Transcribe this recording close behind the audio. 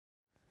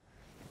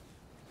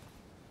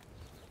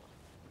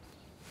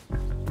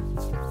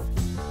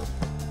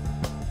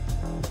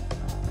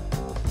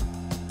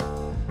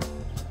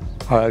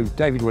Hello,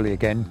 David Willey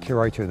again,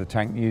 Curator of the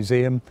Tank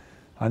Museum.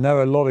 I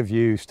know a lot of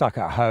you stuck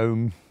at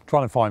home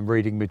trying to find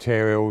reading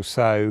materials,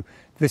 so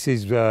this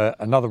is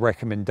another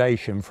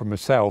recommendation from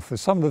myself for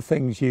some of the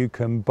things you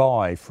can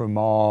buy from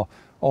our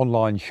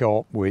online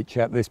shop, which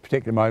at this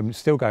particular moment is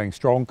still going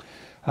strong.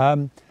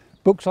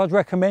 Books I'd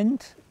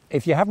recommend,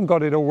 if you haven't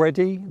got it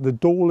already, the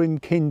Dorling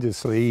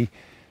Kindersley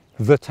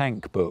The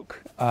Tank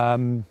book.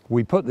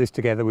 We put this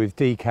together with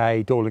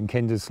DK, Dorling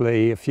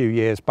Kindersley, a few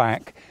years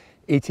back.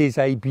 It is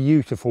a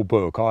beautiful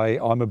book.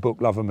 I'm a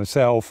book lover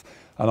myself,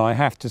 and I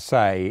have to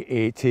say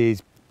it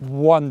is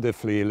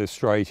wonderfully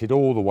illustrated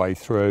all the way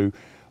through.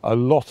 A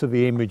lot of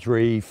the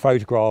imagery,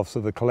 photographs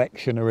of the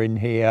collection are in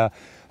here.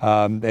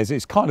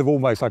 It's kind of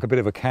almost like a bit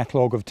of a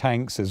catalogue of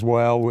tanks as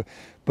well,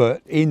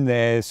 but in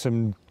there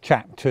some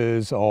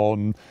chapters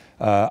on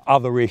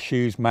other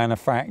issues,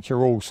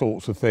 manufacture, all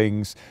sorts of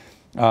things.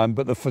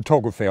 But the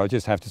photography, I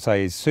just have to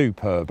say, is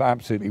superb,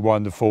 absolutely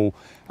wonderful.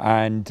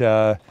 And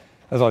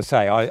as I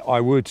say, I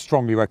would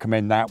strongly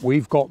recommend that.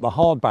 We've got the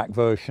hardback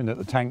version at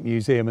the Tank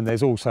Museum, and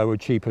there's also a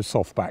cheaper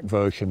softback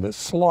version that's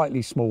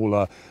slightly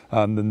smaller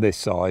than this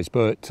size,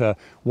 but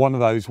one of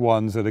those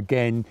ones that,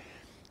 again,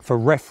 for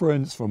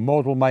reference, for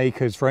model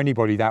makers, for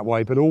anybody that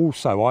way, but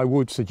also I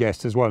would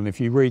suggest as well, and if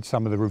you read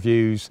some of the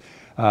reviews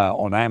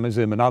on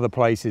Amazon and other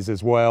places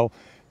as well,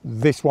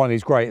 this one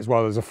is great as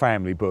well as a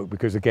family book,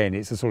 because again,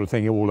 it's the sort of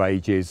thing all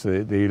ages.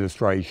 The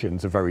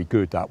illustrations are very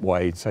good that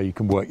way, so you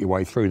can work your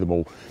way through them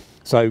all.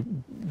 So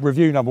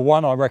review number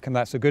one, I reckon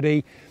that's a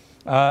goodie.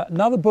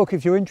 Another book,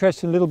 if you're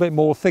interested in a little bit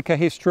more thicker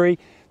history,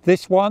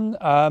 this one,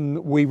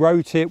 we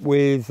wrote it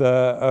with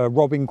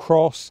Robin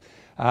Cross.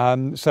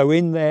 So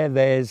in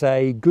there's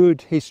a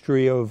good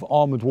history of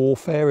armoured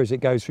warfare as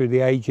it goes through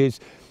the ages,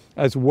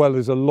 as well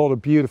as a lot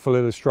of beautiful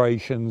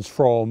illustrations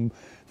from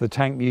the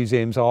Tank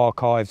Museum's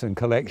archives and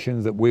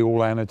collections that we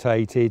all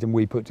annotated, and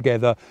we put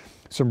together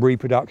some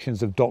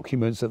reproductions of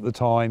documents at the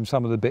time,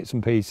 some of the bits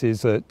and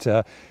pieces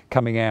that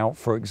coming out,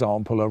 for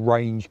example, a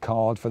range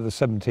card for the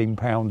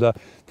 17-pounder,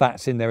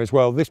 that's in there as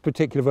well. This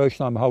particular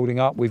version I'm holding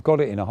up, we've got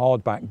it in a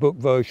hardback book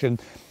version.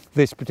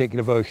 This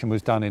particular version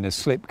was done in a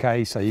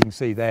slipcase, so you can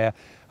see there,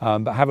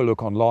 but have a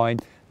look online.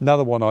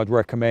 Another one I'd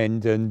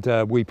recommend, and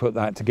we put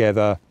that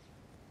together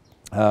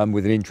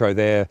with an intro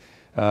there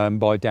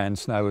by Dan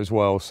Snow as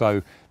well.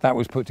 So that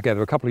was put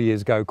together a couple of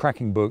years ago,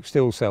 cracking book,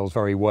 still sells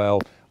very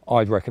well.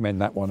 I'd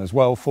recommend that one as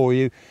well for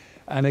you.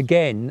 And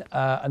again,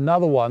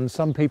 another one,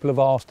 some people have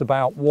asked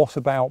about, what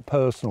about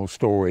personal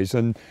stories?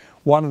 And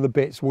one of the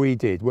bits we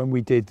did when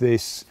we did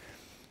this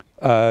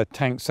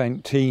tank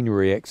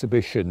centenary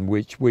exhibition,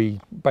 which we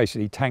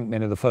basically tank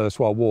men of the First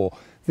World War,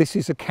 this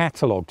is a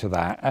catalogue to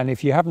that. And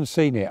if you haven't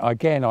seen it,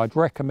 again, I'd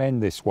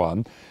recommend this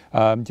one.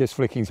 Just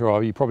flicking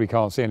through, you probably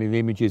can't see any of the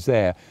images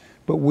there,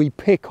 but we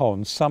pick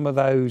on some of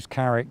those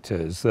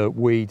characters that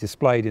we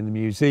displayed in the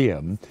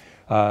museum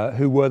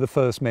who were the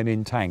first men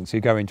in tanks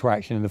who go into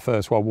action in the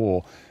First World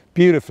War.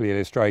 Beautifully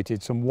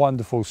illustrated, some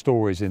wonderful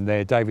stories in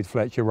there. David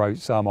Fletcher wrote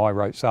some, I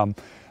wrote some,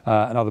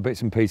 and other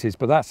bits and pieces.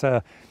 But that's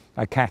a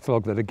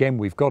catalogue that, again,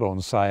 we've got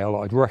on sale.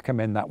 I'd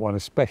recommend that one,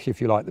 especially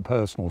if you like the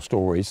personal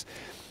stories.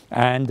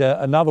 And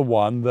another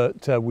one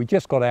that we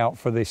just got out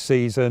for this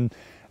season,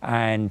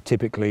 and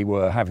typically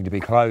we're having to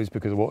be closed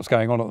because of what's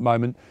going on at the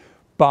moment,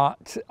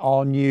 but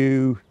our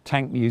new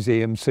Tank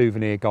Museum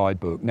souvenir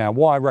guidebook. Now,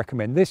 why I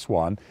recommend this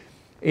one,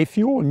 if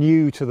you're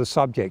new to the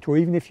subject, or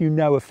even if you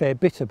know a fair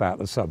bit about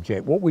the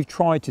subject, what we've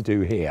tried to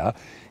do here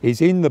is,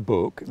 in the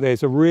book,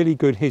 there's a really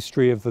good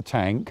history of the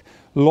tank,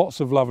 lots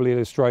of lovely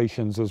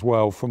illustrations as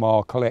well from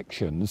our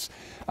collections.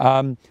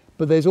 But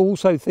there's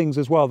also things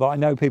as well that I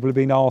know people have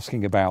been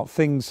asking about,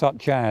 things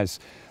such as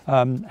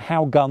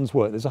how guns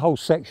work. There's a whole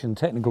section,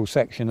 technical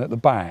section at the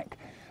back,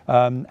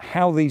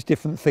 how these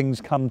different things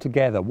come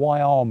together,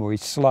 why armour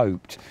is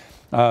sloped.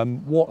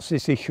 What's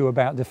this issue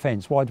about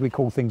defence? Why do we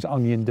call things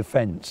onion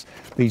defence?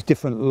 These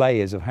different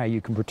layers of how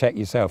you can protect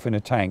yourself in a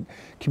tank.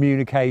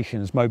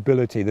 Communications,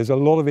 mobility, there's a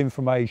lot of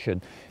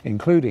information,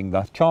 including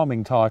the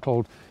charming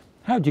title,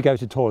 How do you go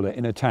to toilet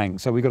in a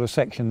tank? So we've got a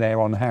section there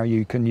on how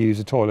you can use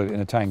a toilet in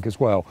a tank as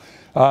well.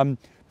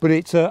 But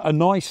it's a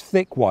nice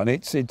thick one.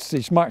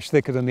 It's much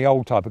thicker than the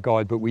old type of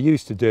guidebook we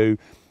used to do.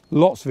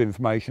 Lots of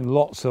information,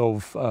 lots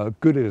of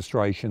good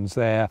illustrations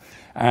there.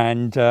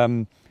 And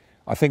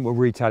I think we're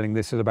retailing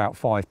this at about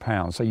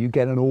 £5, so you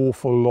get an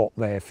awful lot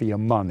there for your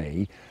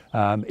money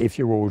if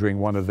you're ordering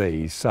one of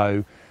these.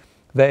 So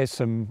there's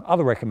some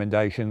other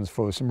recommendations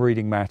for some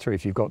reading matter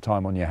if you've got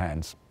time on your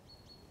hands.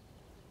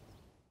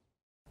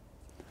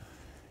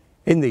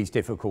 In these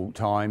difficult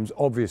times,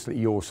 obviously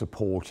your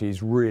support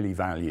is really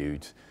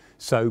valued.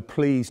 So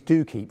please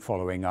do keep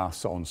following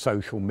us on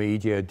social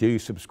media, do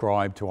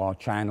subscribe to our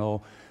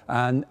channel,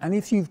 and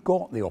if you've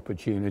got the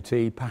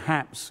opportunity,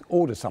 perhaps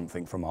order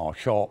something from our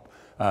shop.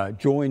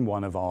 Join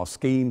one of our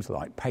schemes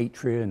like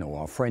Patreon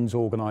or our Friends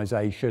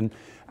organisation,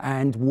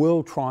 and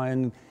we'll try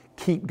and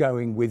keep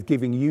going with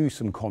giving you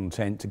some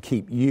content to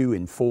keep you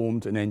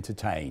informed and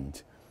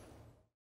entertained.